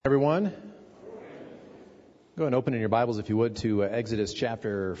Everyone, go and open in your Bibles, if you would, to Exodus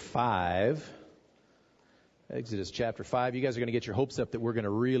chapter 5. Exodus chapter 5. You guys are going to get your hopes up that we're going to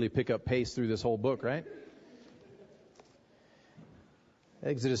really pick up pace through this whole book, right?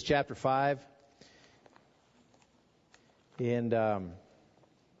 Exodus chapter 5. And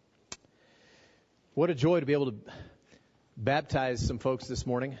what a joy to be able to baptize some folks this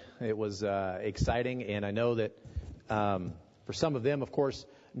morning. It was exciting, and I know that for some of them, of course,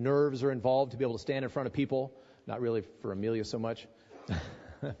 nerves are involved to be able to stand in front of people. Not really for Amelia so much.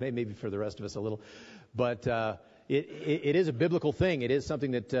 Maybe for the rest of us a little. But it is a biblical thing. It is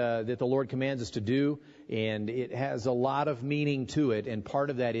something that the Lord commands us to do, and it has a lot of meaning to it. And part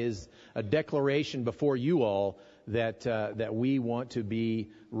of that is a declaration before you all that we want to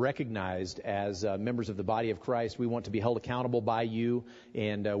be recognized as members of the body of Christ. We want to be held accountable by you,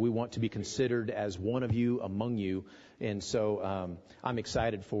 and we want to be considered as one of you among you. And so I'm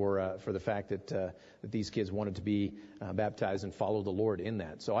excited for the fact that these kids wanted to be baptized and follow the Lord in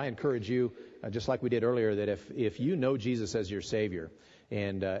that. So I encourage you, just like we did earlier, that if you know Jesus as your Savior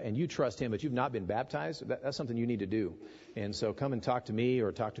and you trust Him, but you've not been baptized, that's something you need to do. And so come and talk to me,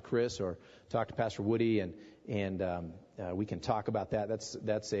 or talk to Chris, or talk to Pastor Woody, and we can talk about that.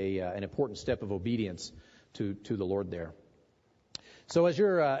 That's an important step of obedience to the Lord there. So as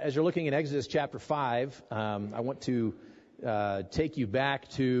you're looking at Exodus chapter 5, I want to take you back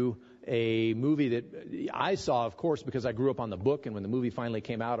to a movie that I saw, of course, because I grew up on the book, and when the movie finally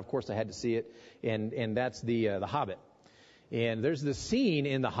came out, of course, I had to see it, and that's the Hobbit. And there's this scene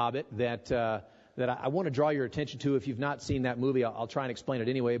in The Hobbit that I want to draw your attention to. If you've not seen that movie, I'll try and explain it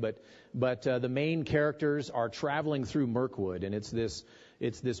anyway. But the main characters are traveling through Mirkwood, and it's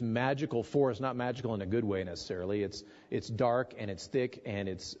this magical forest, not magical in a good way necessarily. It's dark and it's thick, and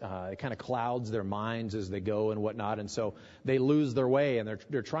it kind of clouds their minds as they go and whatnot. And so they lose their way, and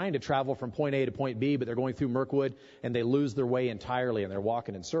they're trying to travel from point A to point B, but they're going through Mirkwood, and they lose their way entirely, and they're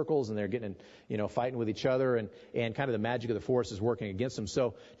walking in circles, and they're getting fighting with each other, and kind of the magic of the forest is working against them.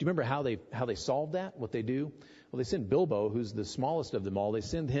 So do you remember how they solved that? What they do? Well, they send Bilbo, who's the smallest of them all. They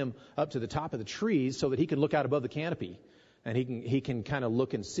send him up to the top of the trees so that he can look out above the canopy. And he can kind of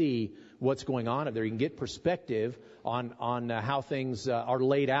look and see what's going on up there. He can get perspective on how things are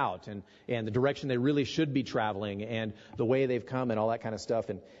laid out, and the direction they really should be traveling, and the way they've come, and all that kind of stuff.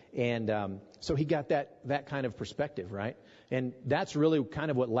 And so he got that kind of perspective, right? And that's really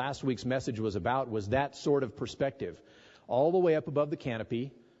kind of what last week's message was about, was that sort of perspective. All the way up above the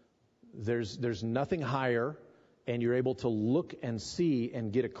canopy, there's nothing higher, and you're able to look and see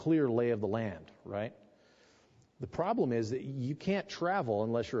and get a clear lay of the land, right? The problem is that you can't travel,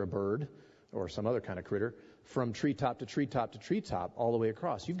 unless you're a bird or some other kind of critter, from treetop to treetop to treetop all the way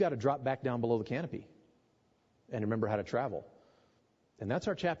across. You've got to drop back down below the canopy and remember how to travel. And that's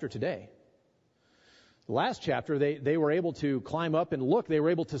our chapter today. The last chapter, they were able to climb up and look. They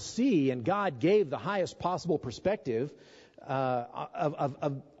were able to see, and God gave the highest possible perspective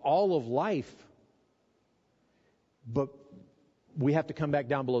of all of life. But we have to come back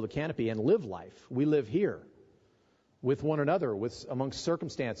down below the canopy and live life. We live here with one another, amongst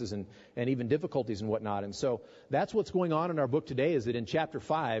circumstances and even difficulties and whatnot. And so that's what's going on in our book today, is that in chapter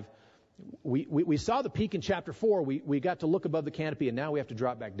 5, we saw the peak in chapter 4. We got to look above the canopy, and now we have to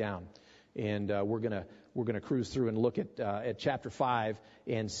drop back down. And we're gonna cruise through and look at chapter 5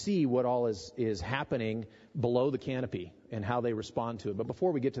 and see what all is happening below the canopy and how they respond to it. But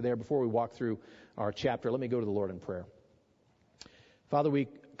before we get to there, before we walk through our chapter, let me go to the Lord in prayer. Father, we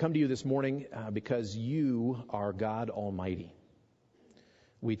come to you this morning because you are God Almighty.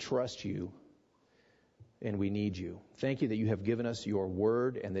 We trust you, and we need you. Thank you that you have given us your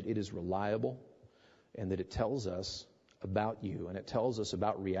word, and that it is reliable, and that it tells us about you, and it tells us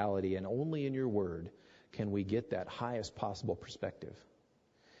about reality, and only in your word can we get that highest possible perspective.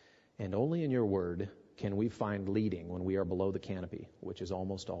 And only in your word can we find leading when we are below the canopy, which is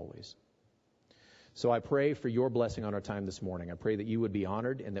almost always. So I pray for your blessing on our time this morning. I pray that you would be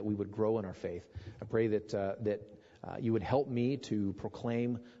honored and that we would grow in our faith. I pray that you would help me to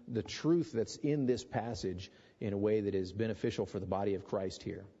proclaim the truth that's in this passage in a way that is beneficial for the body of Christ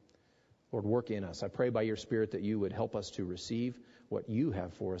here. Lord, work in us. I pray by your Spirit that you would help us to receive what you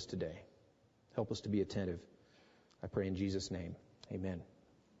have for us today. Help us to be attentive. I pray in Jesus' name. Amen.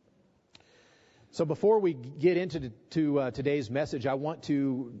 So before we get into today's message, I want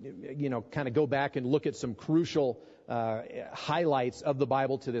to, kind of go back and look at some crucial highlights of the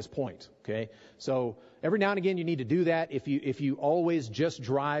Bible to this point. Okay, so every now and again you need to do that. If you always just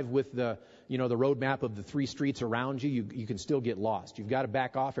drive with the roadmap of the 3 streets around you, you can still get lost. You've got to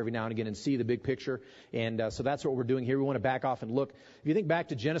back off every now and again and see the big picture. And so that's what we're doing here. We want to back off and look. If you think back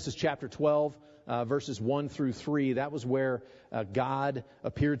to Genesis chapter 12, verses 1 through 3, that was where God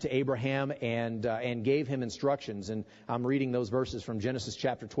appeared to Abraham and gave him instructions. And I'm reading those verses from Genesis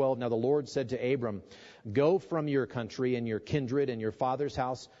chapter 12. Now the Lord said to Abram, "Go from your country and your kindred and your father's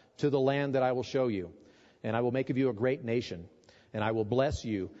house to the land that I will show you. And I will make of you a great nation. And I will bless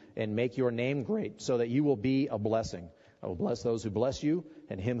you and make your name great, so that you will be a blessing. I will bless those who bless you,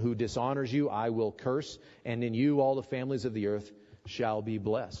 and him who dishonors you I will curse. And in you all the families of the earth shall be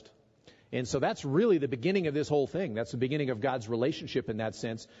blessed." And so that's really the beginning of this whole thing. That's the beginning of God's relationship in that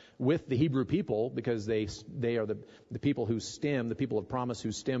sense with the Hebrew people, because they are the people who stem, the people of promise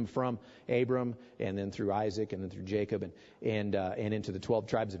who stem from Abram, and then through Isaac, and then through Jacob, and into the 12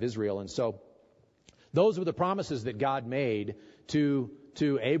 tribes of Israel. And so those were the promises that God made to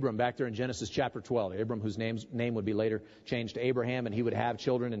Abram back there in Genesis chapter 12. Abram, whose name would be later changed to Abraham, and he would have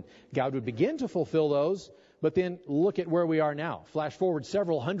children, and God would begin to fulfill those. But then look at where we are now. Flash forward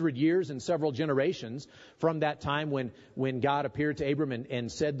several hundred years and several generations from that time when God appeared to Abram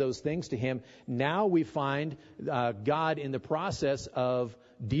and said those things to him. Now we find God in the process of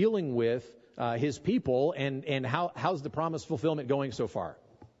dealing with his people, and how's the promise fulfillment going so far?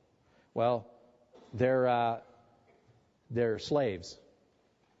 Well, they're slaves,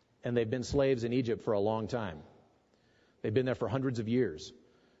 and they've been slaves in Egypt for a long time. They've been there for hundreds of years.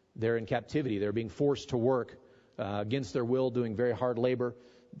 They're in captivity. They're being forced to work against their will, doing very hard labor.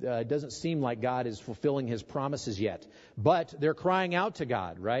 It doesn't seem like God is fulfilling his promises yet. But they're crying out to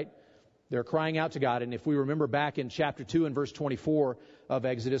God, right? They're crying out to God. And if we remember back in chapter 2 and verse 24 of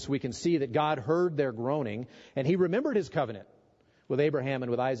Exodus, we can see that God heard their groaning, and he remembered his covenant with Abraham and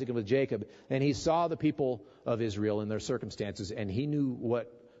with Isaac and with Jacob. And he saw the people of Israel and their circumstances, and he knew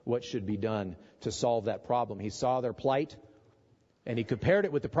what should be done to solve that problem. He saw their plight, and he compared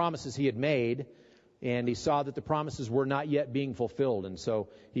it with the promises he had made, and he saw that the promises were not yet being fulfilled. And so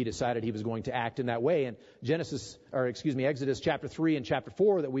he decided he was going to act in that way. And Exodus chapter 3 and chapter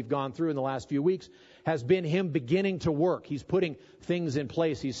 4 that we've gone through in the last few weeks has been him beginning to work. He's putting things in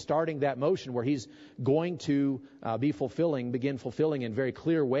place. He's starting that motion where he's going to begin fulfilling in very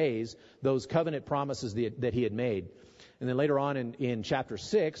clear ways those covenant promises that he had made. And then later on in chapter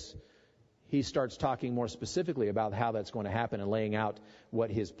 6, he starts talking more specifically about how that's going to happen and laying out what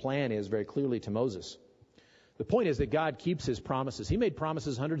his plan is very clearly to Moses. The point is that God keeps his promises. He made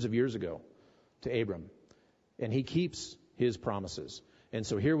promises hundreds of years ago to Abram, and he keeps his promises. And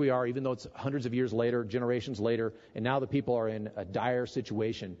so here we are, even though it's hundreds of years later, generations later, and now the people are in a dire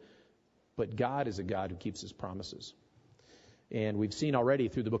situation. But God is a God who keeps his promises. And we've seen already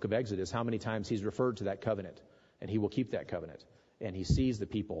through the book of Exodus how many times he's referred to that covenant, and he will keep that covenant. And he sees the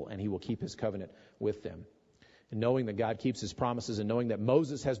people, and he will keep his covenant with them. And knowing that God keeps his promises, and knowing that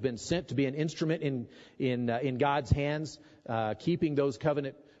Moses has been sent to be an instrument in God's hands, keeping those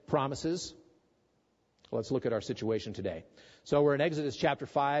covenant promises, let's look at our situation today. So we're in Exodus chapter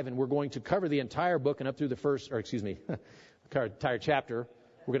 5, and we're going to cover the entire book and up through entire chapter.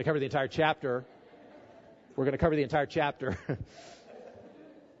 We're going to cover the entire chapter. We're going to cover the entire chapter,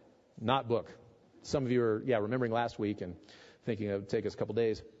 not book. Some of you are, remembering last week and thinking it would take us a couple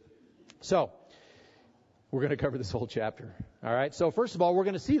days. So, we're going to cover this whole chapter. All right? So, first of all, we're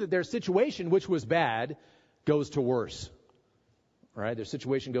going to see that their situation, which was bad, goes to worse. All right? Their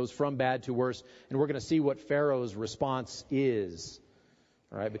situation goes from bad to worse. And we're going to see what Pharaoh's response is.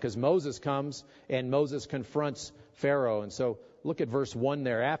 All right? Because Moses comes and Moses confronts Pharaoh. And so, look at verse 1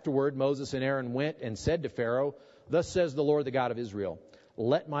 there. Afterward, Moses and Aaron went and said to Pharaoh, "Thus says the Lord, the God of Israel,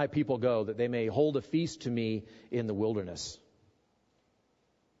 let my people go, that they may hold a feast to me in the wilderness."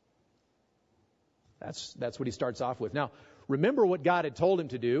 That's what he starts off with. Now, remember what God had told him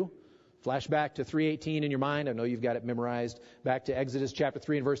to do. Flash back to 3:18 in your mind. I know you've got it memorized. Back to Exodus chapter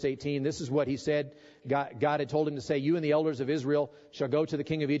 3 and verse 18. This is what he said. God had told him to say, "You and the elders of Israel shall go to the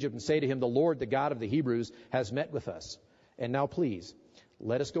king of Egypt and say to him, the Lord, the God of the Hebrews, has met with us. And now please,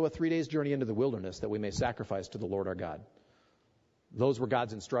 let us go a 3 days journey into the wilderness, that we may sacrifice to the Lord our God." Those were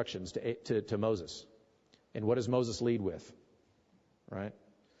God's instructions to Moses. And what does Moses lead with? Right?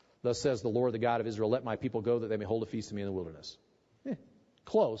 "Thus says the Lord, the God of Israel, let my people go, that they may hold a feast to me in the wilderness."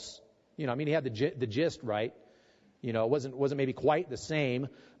 Close. He had the gist right. It wasn't maybe quite the same.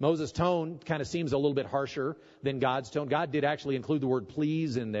 Moses' tone kind of seems a little bit harsher than God's tone. God did actually include the word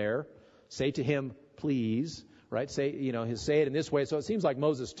please in there. Say to him, please. Right? Say it in this way. So it seems like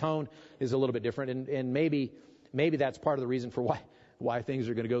Moses' tone is a little bit different. And maybe maybe that's part of the reason for why things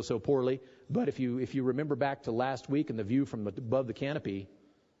are going to go so poorly. But if you remember back to last week and the view from above the canopy,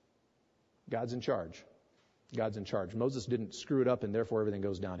 God's in charge. God's in charge. Moses didn't screw it up, and therefore everything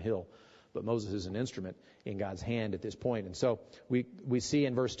goes downhill. But Moses is an instrument in God's hand at this point. And so we see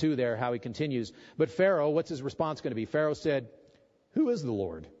in verse 2 there how he continues. But Pharaoh, what's his response going to be? Pharaoh said, "Who is the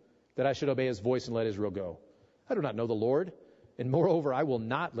Lord, that I should obey his voice and let Israel go? I do not know the Lord, and moreover, I will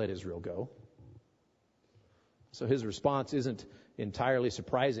not let Israel go." So his response isn't entirely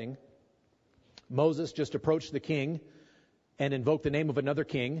surprising. Moses just approached the king and invoked the name of another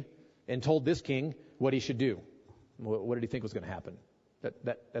king and told this king what he should do. What did he think was going to happen?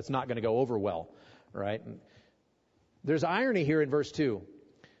 That's not going to go over well, right? There's irony here in verse 2.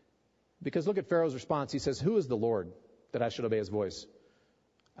 Because look at Pharaoh's response. He says, "Who is the Lord, that I should obey his voice?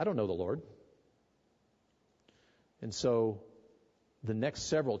 I don't know the Lord." And so the next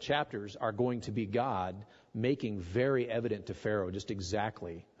several chapters are going to be God making very evident to Pharaoh just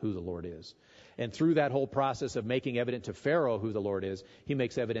exactly who the Lord is. And through that whole process of making evident to Pharaoh who the Lord is, he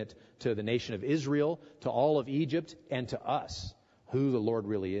makes evident to the nation of Israel, to all of Egypt, and to us who the Lord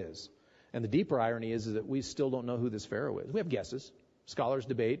really is. And the deeper irony is that we still don't know who this Pharaoh is. We have guesses. Scholars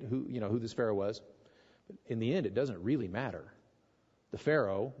debate who this Pharaoh was. But in the end, it doesn't really matter. The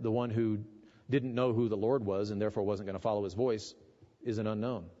Pharaoh, the one who didn't know who the Lord was and therefore wasn't going to follow his voice, is an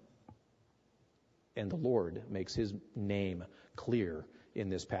unknown. And the Lord makes his name clear in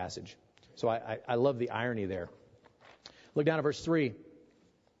this passage. So I love the irony there. Look down at verse 3.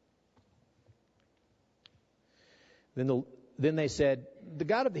 Then they said, "The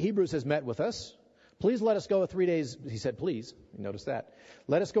God of the Hebrews has met with us. Please let us go 3 days." He said, please. You notice that.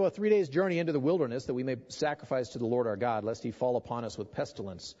 "Let us go 3 days' journey into the wilderness, that we may sacrifice to the Lord our God, lest he fall upon us with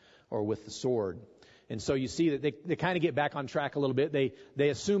pestilence or with the sword." And so you see that they kind of get back on track a little bit. They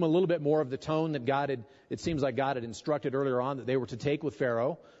assume a little bit more of the tone that it seems like God had instructed earlier on that they were to take with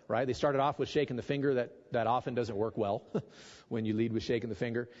Pharaoh, right? They started off with shaking the finger. That often doesn't work well when you lead with shaking the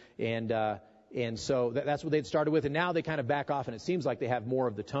finger. And so that's what they'd started with. And now they kind of back off, and it seems like they have more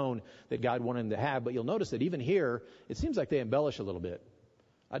of the tone that God wanted them to have. But you'll notice that even here, it seems like they embellish a little bit.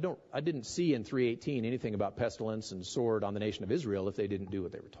 I didn't see in 3:18 anything about pestilence and sword on the nation of Israel if they didn't do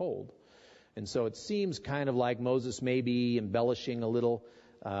what they were told. And so it seems kind of like Moses may be embellishing a little.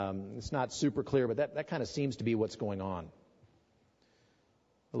 It's not super clear, but that kind of seems to be what's going on.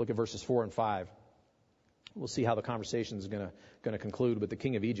 We'll look at verses 4 and 5. We'll see how the conversation is going to conclude. But the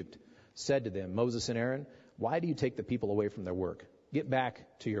king of Egypt said to them, "Moses and Aaron, why do you take the people away from their work? Get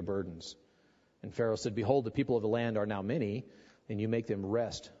back to your burdens." And Pharaoh said, "Behold, the people of the land are now many, and you make them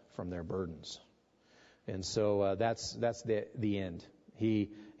rest from their burdens." And so that's the end.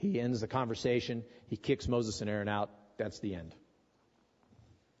 He ends the conversation. He kicks Moses and Aaron out. That's the end.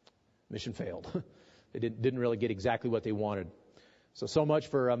 Mission failed. They didn't really get exactly what they wanted. So much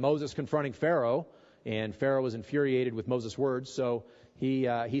for Moses confronting Pharaoh. And Pharaoh was infuriated with Moses' words. So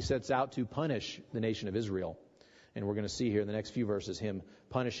he sets out to punish the nation of Israel. And we're going to see here in the next few verses him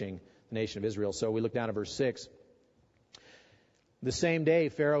punishing the nation of Israel. So we look down at verse 6. "The same day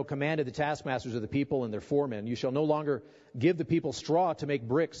Pharaoh commanded the taskmasters of the people and their foremen, 'You shall no longer give the people straw to make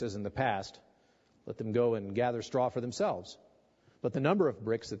bricks as in the past. Let them go and gather straw for themselves. But the number of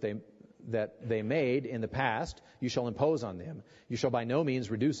bricks that they made in the past, you shall impose on them. You shall by no means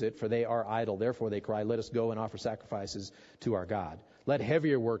reduce it, for they are idle. Therefore they cry, let us go and offer sacrifices to our God. Let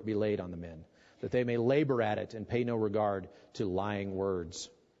heavier work be laid on the men, that they may labor at it and pay no regard to lying words.'"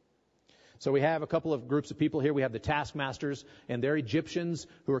 So we have a couple of groups of people here. We have the taskmasters, and they're Egyptians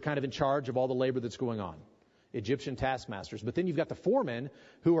who are kind of in charge of all the labor that's going on. Egyptian taskmasters. But then you've got the foremen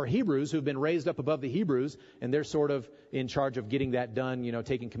who are Hebrews who've been raised up above the Hebrews, and they're sort of in charge of getting that done,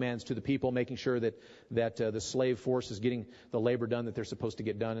 taking commands to the people, making sure that the slave force is getting the labor done that they're supposed to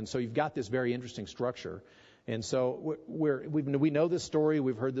get done. And so you've got this very interesting structure. And so we know this story.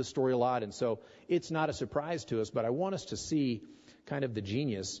 We've heard this story a lot. And so it's not a surprise to us, but I want us to see kind of the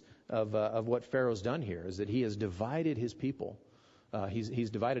genius of what Pharaoh's done here, is that he has divided his people. He's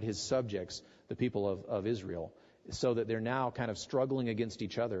divided his subjects, the people of Israel, so that they're now kind of struggling against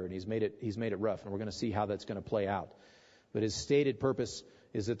each other, and he's made it rough. And we're going to see how that's going to play out. But his stated purpose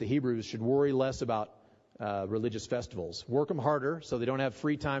is that the Hebrews should worry less about religious festivals. Work them harder so they don't have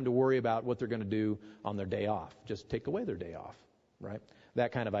free time to worry about what they're going to do on their day off. Just take away their day off, right?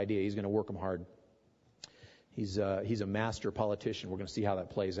 That kind of idea. He's going to work them hard. He's a master politician. We're going to see how that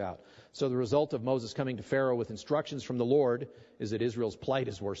plays out. So the result of Moses coming to Pharaoh with instructions from the Lord is that Israel's plight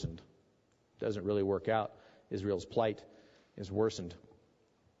is worsened. Doesn't really work out. Israel's plight is worsened.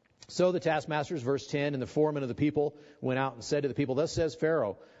 So the taskmasters, verse 10, and the foremen of the people went out and said to the people, "Thus says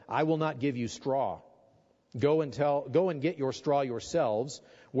Pharaoh, I will not give you straw. Go and get your straw yourselves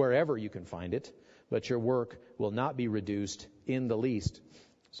wherever you can find it, but your work will not be reduced in the least.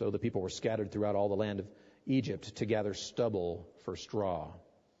 So the people were scattered throughout all the land of Egypt to gather stubble for straw.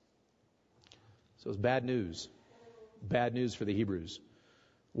 So it's bad news. Bad news for the Hebrews.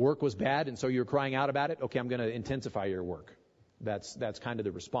 Work was bad, and so you're crying out about it. Okay, I'm going to intensify your work. That's kind of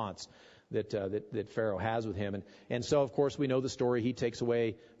the response that Pharaoh has with him. And so, of course, we know the story. He takes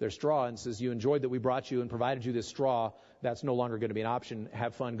away their straw and says, you enjoyed that we brought you and provided you this straw. That's no longer going to be an option.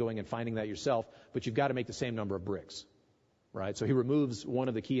 Have fun going and finding that yourself. But you've got to make the same number of bricks. Right? So he removes one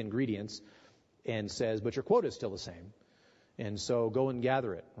of the key ingredients and says, but your quota is still the same. And so go and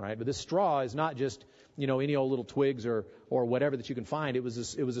gather it. Right? But this straw is not just, any old little twigs or whatever that you can find. It was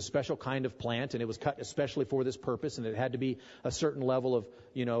a special kind of plant, and it was cut especially for this purpose, and it had to be a certain level of,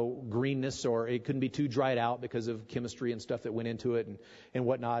 greenness, or it couldn't be too dried out because of chemistry and stuff that went into it and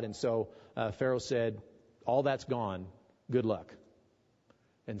whatnot. And so Pharaoh said, all that's gone. Good luck.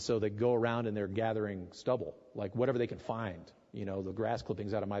 And so they go around and they're gathering stubble, like whatever they can find, the grass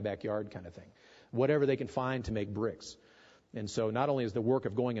clippings out of my backyard kind of thing, whatever they can find to make bricks. And so not only is the work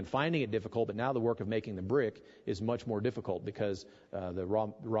of going and finding it difficult, but now the work of making the brick is much more difficult because the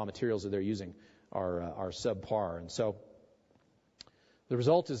raw materials that they're using are subpar. And so the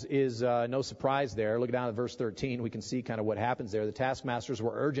result is no surprise there. Look down at verse 13. We can see kind of what happens there. The taskmasters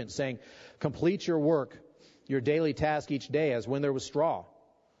were urgent, saying, complete your work, your daily task each day, as when there was straw.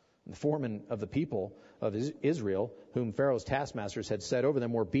 And the foremen of the people of Israel, whom Pharaoh's taskmasters had set over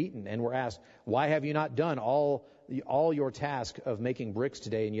them, were beaten and were asked, why have you not done all your task of making bricks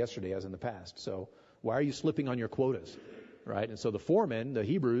today and yesterday as in the past? So why are you slipping on your quotas? Right? And so the foremen, the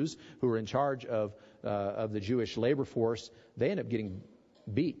Hebrews, who were in charge of the Jewish labor force, they end up getting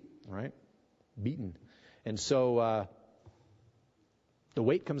beat, right? Beaten. And so the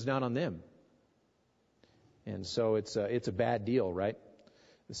weight comes down on them. And so it's a bad deal, right?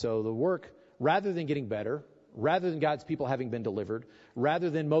 So the work, rather than getting better, rather than God's people having been delivered, rather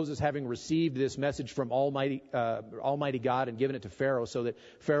than Moses having received this message from Almighty God and given it to Pharaoh so that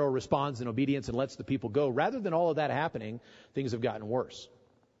Pharaoh responds in obedience and lets the people go, rather than all of that happening, things have gotten worse,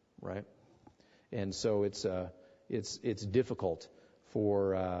 right? And so it's difficult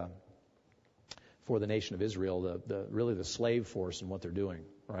for the nation of Israel, really the slave force and what they're doing,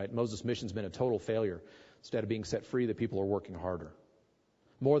 right? Moses' mission's been a total failure. Instead of being set free, the people are working harder.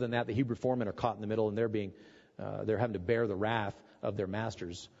 More than that, the Hebrew foremen are caught in the middle, and they're having to bear the wrath of their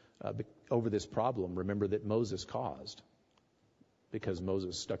masters over this problem. Remember that Moses caused, because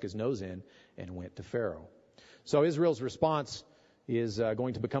Moses stuck his nose in and went to Pharaoh. So Israel's response is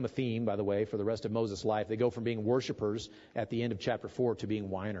going to become a theme, by the way, for the rest of Moses' life. They go from being worshipers at the end of chapter 4 to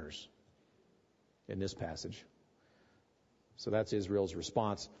being whiners in this passage. So that's Israel's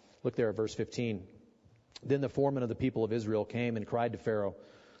response. Look there at verse 15. Then the foreman of the people of Israel came and cried to Pharaoh,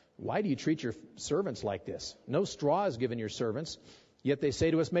 why do you treat your servants like this? No straw is given your servants, yet they say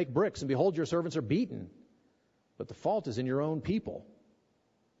to us, make bricks, and behold, your servants are beaten. But the fault is in your own people.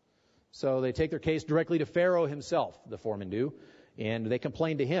 So they take their case directly to Pharaoh himself, the foremen do, and they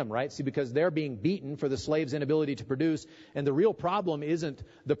complain to him, right? See, because they're being beaten for the slaves' inability to produce, and the real problem isn't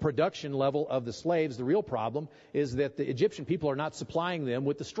the production level of the slaves. The real problem is that the Egyptian people are not supplying them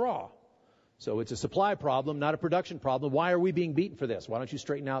with the straw. So it's a supply problem, not a production problem. Why are we being beaten for this? Why don't you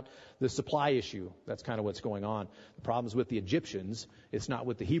straighten out the supply issue? That's kind of what's going on. The problem's with the Egyptians. It's not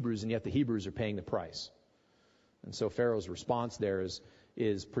with the Hebrews, and yet the Hebrews are paying the price. And so Pharaoh's response there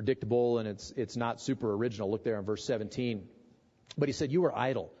is predictable, and it's not super original. Look there in verse 17. But he said, you are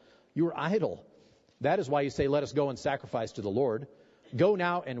idle. You are idle. That is why you say, let us go and sacrifice to the Lord. Go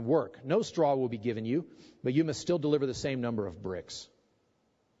now and work. No straw will be given you, but you must still deliver the same number of bricks.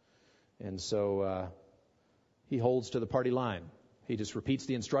 And so he holds to the party line. He just repeats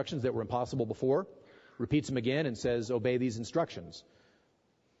the instructions that were impossible before, repeats them again, and says, obey these instructions.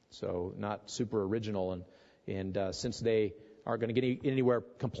 So not super original. And since they aren't going to get anywhere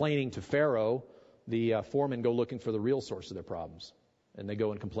complaining to Pharaoh, the foremen go looking for the real source of their problems. And they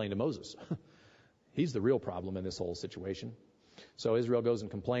go and complain to Moses. He's the real problem in this whole situation. So Israel goes and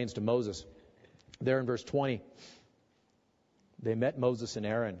complains to Moses. There in verse 20, they met Moses and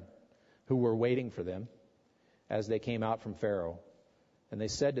Aaron, who were waiting for them as they came out from Pharaoh. And they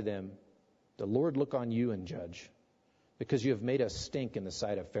said to them, the Lord look on you and judge, because you have made us stink in the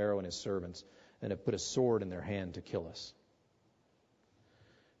sight of Pharaoh and his servants, and have put a sword in their hand to kill us.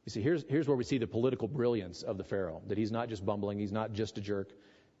 You see, here's where we see the political brilliance of the Pharaoh, that he's not just bumbling, he's not just a jerk,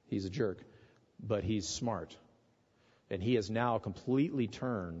 he's a jerk, but he's smart. And he has now completely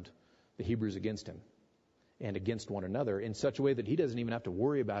turned the Hebrews against him and against one another in such a way that he doesn't even have to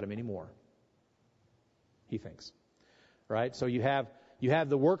worry about him anymore. he thinks. Right? So you have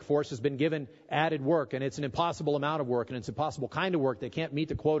the workforce has been given added work, and it's an impossible amount of work, and it's an impossible kind of work. They can't meet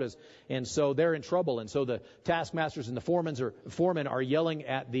the quotas, and so they're in trouble. And so the taskmasters and the foremen are yelling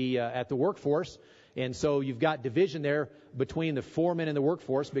at the workforce. And so you've got division there between the foremen and the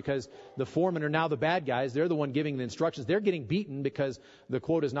workforce, because the foremen are now the bad guys. They're the one giving the instructions. They're getting beaten because the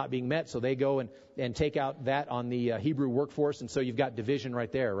quota is not being met. So they go and take out that on the Hebrew workforce. And so you've got division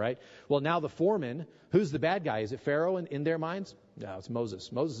right there, right? Well, now the foreman, who's the bad guy? Is it Pharaoh in their minds? No, it's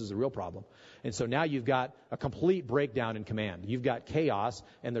Moses. Moses is the real problem. And so now you've got a complete breakdown in command. You've got chaos,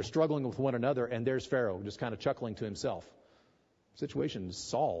 and they're struggling with one another. And there's Pharaoh just kind of chuckling to himself. Situation's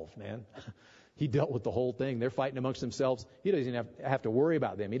solved, man. He dealt with the whole thing. They're fighting amongst themselves. He doesn't even have to worry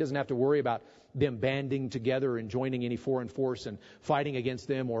about them. He doesn't have to worry about them banding together and joining any foreign force and fighting against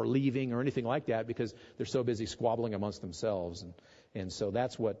them or leaving or anything like that, because they're so busy squabbling amongst themselves. And so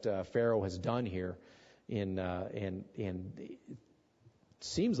that's what Pharaoh has done here. And it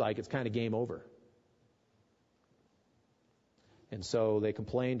seems like it's kind of game over. And so they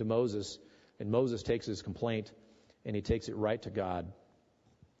complain to Moses, and Moses takes his complaint and he takes it right to God.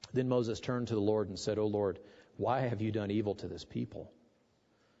 Then Moses turned to the Lord and said, "O Lord, why have you done evil to this people?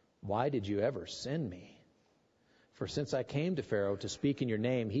 Why did you ever send me? For since I came to Pharaoh to speak in your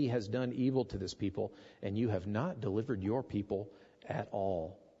name, he has done evil to this people, and you have not delivered your people at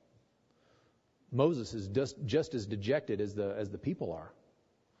all." Moses is just as dejected as the people are.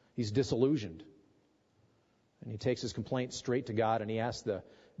 He's disillusioned. And he takes his complaint straight to God, and he asks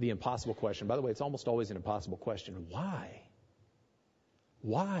the impossible question. By the way, it's almost always an impossible question. Why?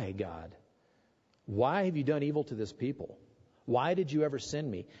 Why, God? Why have you done evil to this people? Why did you ever send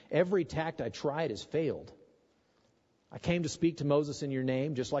me? Every tact I tried has failed. I came to speak to Moses in your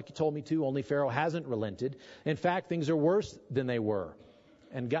name, just like you told me to, only Pharaoh hasn't relented. In fact, things are worse than they were.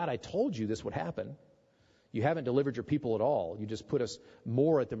 And God, I told you this would happen. You haven't delivered your people at all. You just put us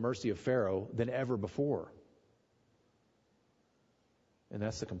more at the mercy of Pharaoh than ever before. And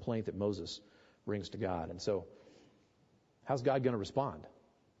that's the complaint that Moses brings to God. And so, how's God going to respond?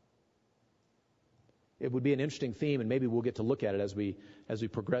 It would be an interesting theme, and maybe we'll get to look at it as we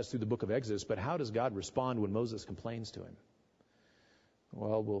progress through the book of Exodus. But how does God respond when Moses complains to him?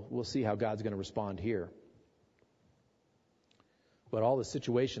 Well, we'll see how God's going to respond here. But all the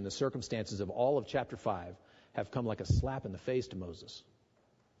situation, the circumstances of all of chapter 5 have come like a slap in the face to Moses.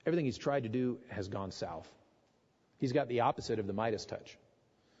 Everything he's tried to do has gone south. He's got the opposite of the Midas touch.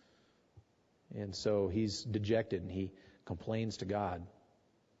 And so he's dejected and he complains to God.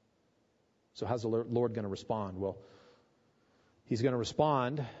 So how's the Lord going to respond? Well, he's going to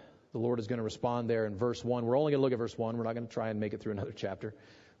respond. The Lord is going to respond there in verse 1. We're only going to look at verse 1. We're not going to try and make it through another chapter.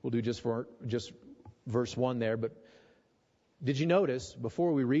 We'll do just verse 1 there. But did you notice,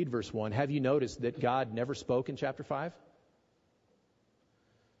 before we read verse 1, have you noticed that God never spoke in chapter 5?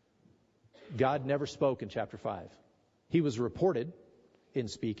 God never spoke in chapter 5. He was reported in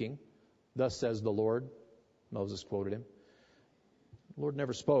speaking. Thus says the Lord. Moses quoted him. The Lord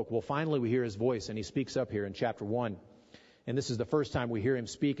never spoke. Well, finally we hear his voice, and he speaks up here in chapter 1. And this is the first time we hear him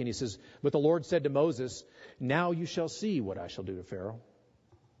speak. And he says, "But the Lord said to Moses, now you shall see what I shall do to Pharaoh."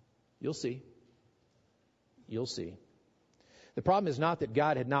 You'll see. You'll see. The problem is not that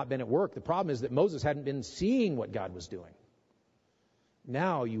God had not been at work. The problem is that Moses hadn't been seeing what God was doing.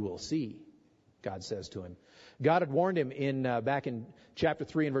 Now you will see, God says to him. God had warned him back in chapter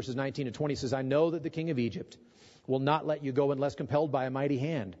 3 and verses 19 and 20. He says, "I know that the king of Egypt will not let you go unless compelled by a mighty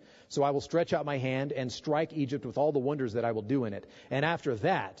hand. So I will stretch out my hand and strike Egypt with all the wonders that I will do in it. And after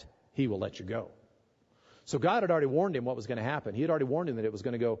that, he will let you go." So God had already warned him what was going to happen. He had already warned him that it was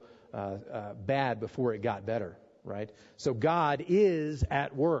going to go bad before it got better, right? So God is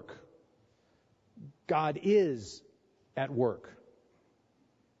at work. God is at work.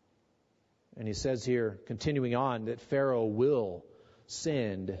 And he says here, continuing on, that Pharaoh will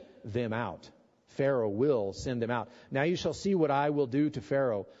send them out. Pharaoh will send them out. Now you shall see what I will do to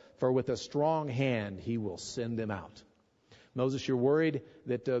Pharaoh, for with a strong hand he will send them out. Moses, you're worried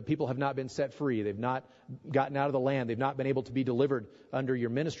that people have not been set free. They've not gotten out of the land. They've not been able to be delivered under your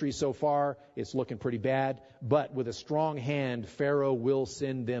ministry so far. It's looking pretty bad. But with a strong hand, Pharaoh will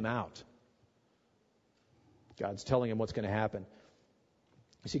send them out. God's telling him what's going to happen.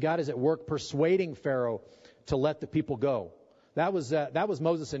 You see, God is at work persuading Pharaoh to let the people go. That was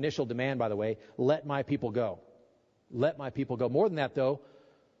Moses' initial demand, by the way. Let my people go. Let my people go. More than that, though,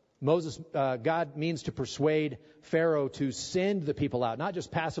 God means to persuade Pharaoh to send the people out, not just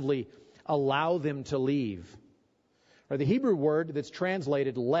passively allow them to leave. Or the Hebrew word that's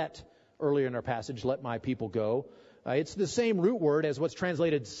translated let earlier in our passage, let my people go. It's the same root word as what's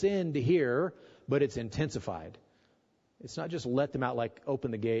translated send here, but it's intensified. It's not just let them out like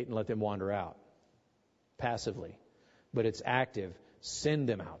open the gate and let them wander out passively, but it's active. Send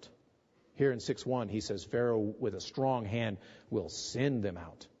them out. Here in 6:1, he says, Pharaoh with a strong hand will send them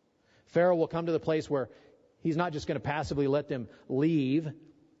out. Pharaoh will come to the place where he's not just going to passively let them leave.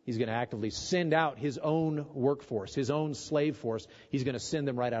 He's going to actively send out his own workforce, his own slave force. He's going to send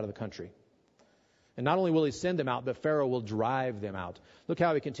them right out of the country. And not only will he send them out, but Pharaoh will drive them out. Look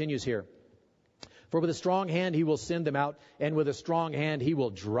how he continues here. For with a strong hand he will send them out, and with a strong hand he will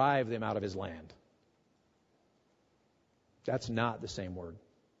drive them out of his land. That's not the same word.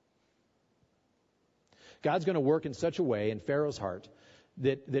 God's going to work in such a way in Pharaoh's heart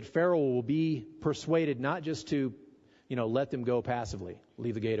that Pharaoh will be persuaded not just to, let them go passively,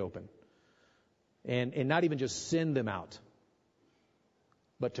 leave the gate open, and not even just send them out,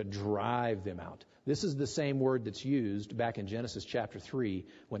 but to drive them out. This is the same word that's used back in Genesis chapter 3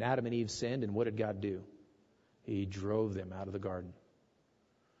 when Adam and Eve sinned, and what did God do? He drove them out of the garden.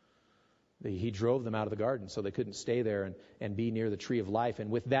 He drove them out of the garden so they couldn't stay there and be near the tree of life. And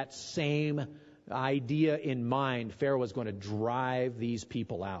with that same idea in mind, Pharaoh was going to drive these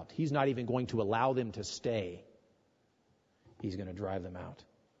people out. He's not even going to allow them to stay. He's going to drive them out.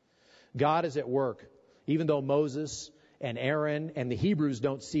 God is at work, even though Moses and Aaron and the Hebrews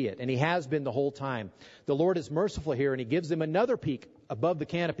don't see it, and he has been the whole time. The Lord is merciful here, and he gives them another peek above the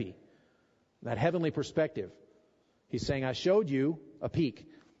canopy, that heavenly perspective. He's saying, I showed you a peek,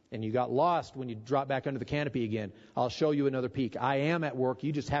 and you got lost when you dropped back under the canopy again. I'll show you another peek. I am at work.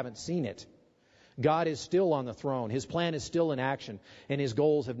 You just haven't seen it. God is still on the throne. His plan is still in action, and his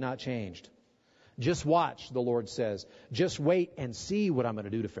goals have not changed. Just watch, the Lord says. Just wait and see what I'm going to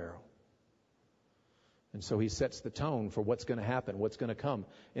do to Pharaoh. And so he sets the tone for what's going to happen, what's going to come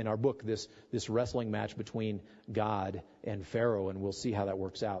in our book, this wrestling match between God and Pharaoh, and we'll see how that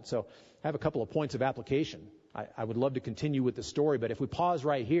works out. So I have a couple of points of application. I would love to continue with the story, but if we pause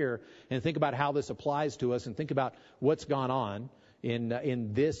right here and think about how this applies to us and think about what's gone on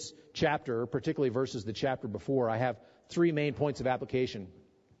in this chapter, particularly versus the chapter before, I have three main points of application.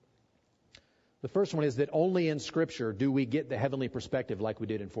 The first one is that only in Scripture do we get the heavenly perspective like we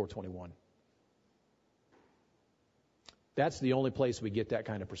did in 421. That's the only place we get that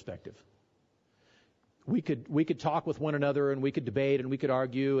kind of perspective. We could talk with one another, and we could debate, and we could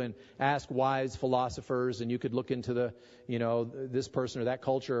argue and ask wise philosophers, and you could look into the, this person or that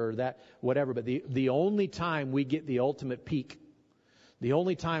culture or that whatever. But the only time we get the ultimate peak, the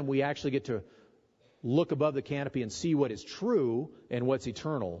only time we actually get to look above the canopy and see what is true and what's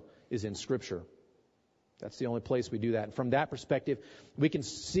eternal is in Scripture. That's the only place we do that. And from that perspective, we can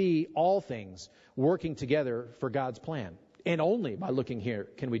see all things working together for God's plan. And only by looking here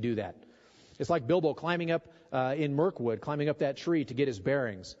can we do that. It's like Bilbo climbing up in Mirkwood, climbing up that tree to get his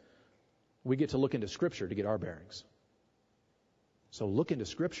bearings. We get to look into Scripture to get our bearings. So look into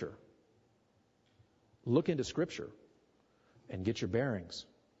Scripture. Look into Scripture and get your bearings.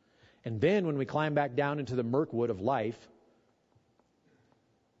 And then when we climb back down into the Mirkwood of life,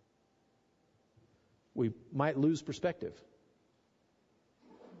 we might lose perspective.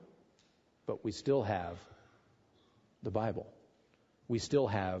 But we still have the Bible. We still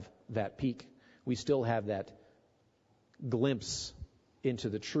have that peak. We still have that glimpse into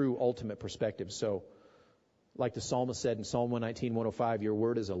the true ultimate perspective. So, like the psalmist said in Psalm 119, 105, your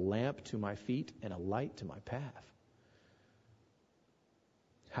word is a lamp to my feet and a light to my path.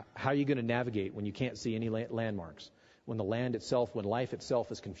 How are you going to navigate when you can't see any landmarks? When the land itself, when life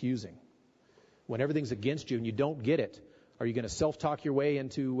itself is confusing? When everything's against you and you don't get it? Are you going to self-talk your way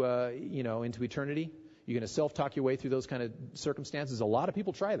into eternity? You're going to self-talk your way through those kind of circumstances? A lot of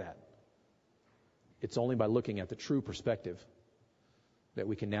people try that. It's only by looking at the true perspective that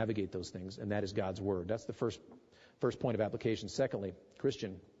we can navigate those things, and that is God's Word. That's the first point of application. Secondly,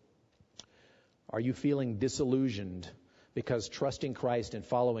 Christian, are you feeling disillusioned because trusting Christ and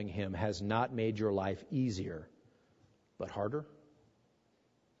following Him has not made your life easier, but harder?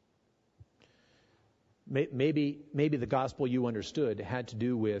 Maybe the gospel you understood had to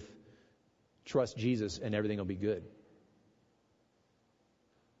do with trust Jesus and everything will be good.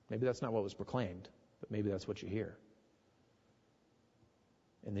 Maybe that's not what was proclaimed, but maybe that's what you hear.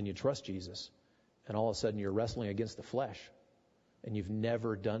 And then you trust Jesus, and all of a sudden you're wrestling against the flesh. And you've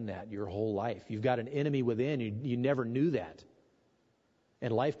never done that your whole life. You've got an enemy within. You never knew that.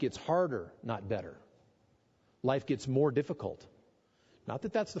 And life gets harder, not better. Life gets more difficult. Not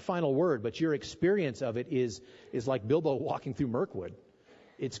that that's the final word, but your experience of it is like Bilbo walking through Mirkwood.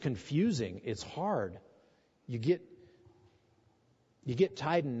 It's confusing. It's hard. You get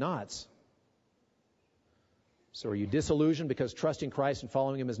tied in knots. So are you disillusioned because trusting Christ and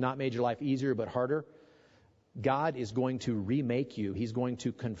following Him has not made your life easier but harder? God is going to remake you. He's going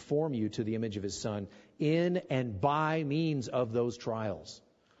to conform you to the image of His Son in and by means of those trials.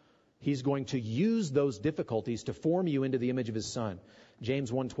 He's going to use those difficulties to form you into the image of His Son.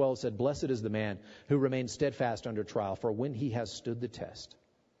 James 1:12 said, "Blessed is the man who remains steadfast under trial, for when he has stood the test,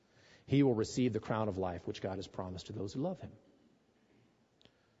 he will receive the crown of life which God has promised to those who love Him."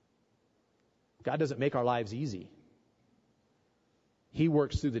 God doesn't make our lives easy. He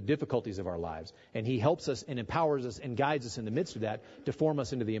works through the difficulties of our lives, and He helps us and empowers us and guides us in the midst of that to form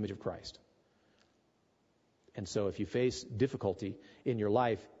us into the image of Christ. And so if you face difficulty in your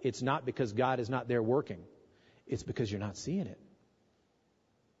life, it's not because God is not there working. It's because you're not seeing it.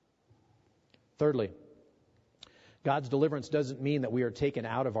 Thirdly, God's deliverance doesn't mean that we are taken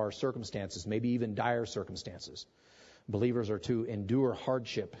out of our circumstances, maybe even dire circumstances. Believers are to endure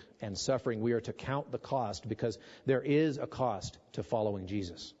hardship and suffering. We are to count the cost because there is a cost to following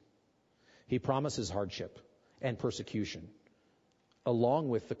Jesus. He promises hardship and persecution, along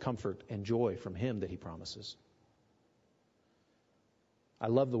with the comfort and joy from Him that He promises. I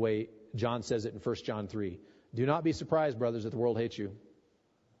love the way John says it in 1 John 3. "Do not be surprised, brothers, that the world hates you."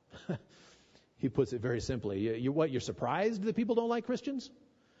 He puts it very simply. You're surprised that people don't like Christians?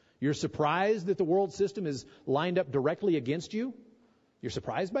 You're surprised that the world system is lined up directly against you? You're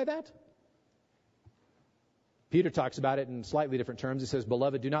surprised by that? Peter talks about it in slightly different terms. He says,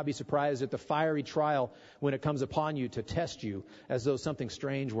 "Beloved, do not be surprised at the fiery trial when it comes upon you to test you, as though something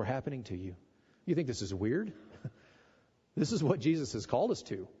strange were happening to you." You think this is weird? This is what Jesus has called us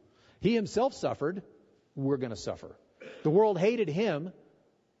to. He Himself suffered. We're going to suffer. The world hated Him.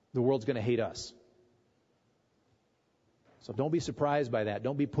 The world's going to hate us. So don't be surprised by that.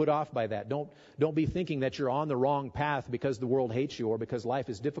 Don't be put off by that. Don't be thinking that you're on the wrong path because the world hates you or because life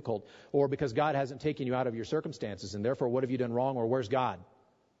is difficult or because God hasn't taken you out of your circumstances and therefore what have you done wrong or where's God?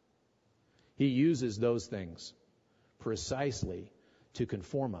 He uses those things precisely to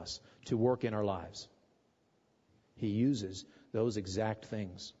conform us, to work in our lives. He uses those exact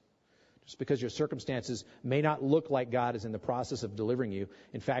things. Just because your circumstances may not look like God is in the process of delivering you.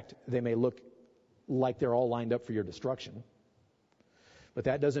 In fact, they may look like they're all lined up for your destruction. But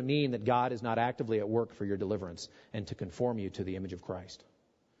that doesn't mean that God is not actively at work for your deliverance and to conform you to the image of Christ.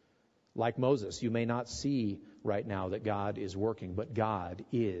 Like Moses, you may not see right now that God is working, but God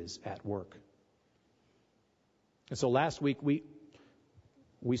is at work. And so last week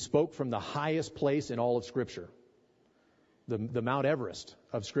we spoke from the highest place in all of Scripture, the Mount Everest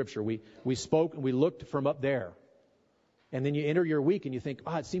of Scripture. We spoke and we looked from up there. And then you enter your week and you think,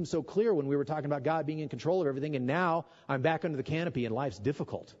 it seems so clear when we were talking about God being in control of everything, and now I'm back under the canopy and life's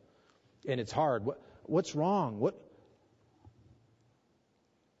difficult. And it's hard. What's wrong?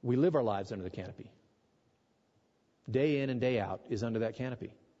 We live our lives under the canopy. Day in and day out is under that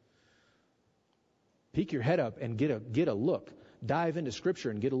canopy. Peek your head up and get a look. Dive into Scripture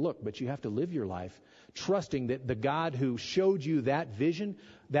and get a look. But you have to live your life trusting that the God who showed you that vision,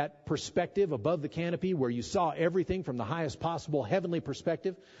 that perspective above the canopy where you saw everything from the highest possible heavenly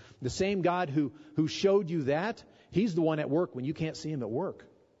perspective, the same God who showed you that, He's the one at work when you can't see Him at work.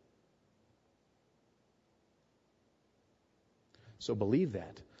 So believe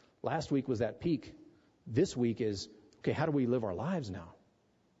that. Last week was that peak. This week is, okay, how do we live our lives now?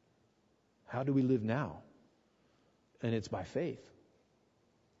 How do we live now? And it's by faith.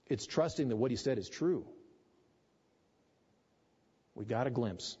 It's trusting that what He said is true. We got a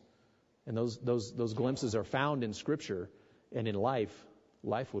glimpse. And those glimpses are found in Scripture and in life.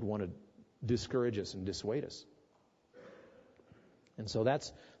 Life would want to discourage us and dissuade us. And so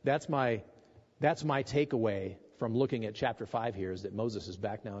that's my takeaway from looking at chapter 5 here, is that Moses is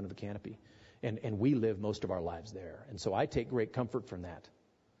back now under the canopy. And we live most of our lives there. And so I take great comfort from that,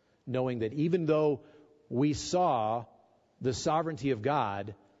 knowing that even though we saw the sovereignty of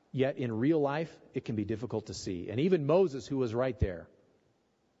God, yet in real life, it can be difficult to see. And even Moses, who was right there,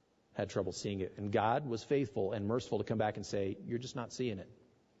 had trouble seeing it. And God was faithful and merciful to come back and say, you're just not seeing it.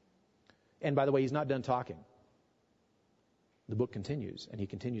 And by the way, He's not done talking. The book continues, and He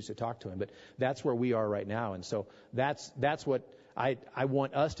continues to talk to him. But that's where we are right now. And so that's what I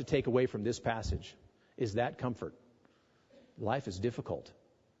want us to take away from this passage, is that comfort. Life is difficult.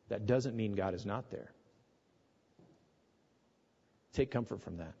 That doesn't mean God is not there. Take comfort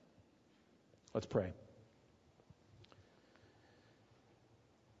from that. Let's pray.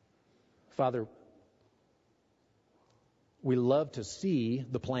 Father, we love to see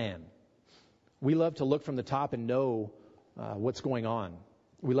the plan. We love to look from the top and know what's going on.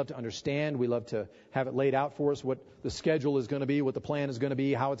 We love to understand. We love to have it laid out for us, what the schedule is going to be, what the plan is going to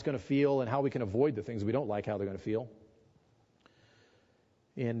be, how it's going to feel, and how we can avoid the things we don't like, how they're going to feel.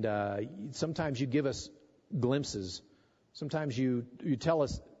 And sometimes you give us glimpses. Sometimes you tell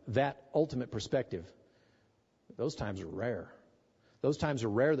us that ultimate perspective. Those times are rare. Those times are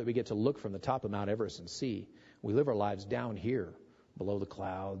rare that we get to look from the top of Mount Everest and see. We live our lives down here, below the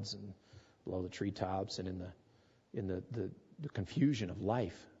clouds and below the treetops and in the confusion of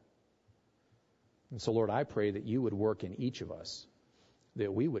life. And so, Lord, I pray that you would work in each of us,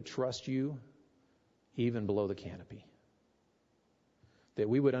 that we would trust you even below the canopy, that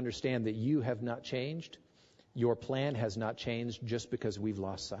we would understand that you have not changed. Your plan has not changed just because we've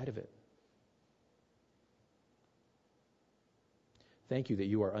lost sight of it. Thank you that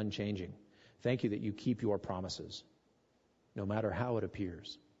you are unchanging. Thank you that you keep your promises. No matter how it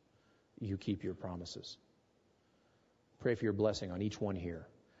appears, you keep your promises. Pray for your blessing on each one here.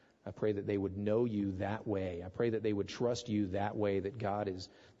 I pray that they would know you that way. I pray that they would trust you that way, that God is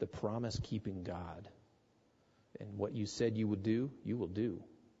the promise-keeping God. And what you said you would do, you will do.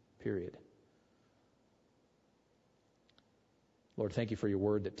 Period. Lord, thank you for your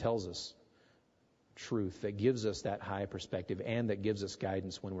word that tells us truth, that gives us that high perspective, and that gives us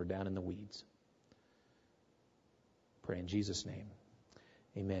guidance when we're down in the weeds. Pray in Jesus' name.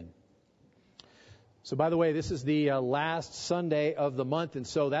 Amen. So, by the way, this is the last Sunday of the month, and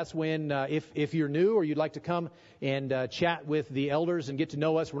so that's when, if you're new or you'd like to come and chat with the elders and get to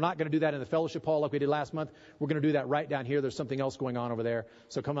know us, we're not going to do that in the fellowship hall like we did last month. We're going to do that right down here. There's something else going on over there.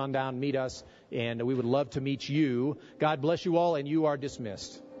 So come on down, meet us, and we would love to meet you. God bless you all, and you are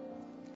dismissed.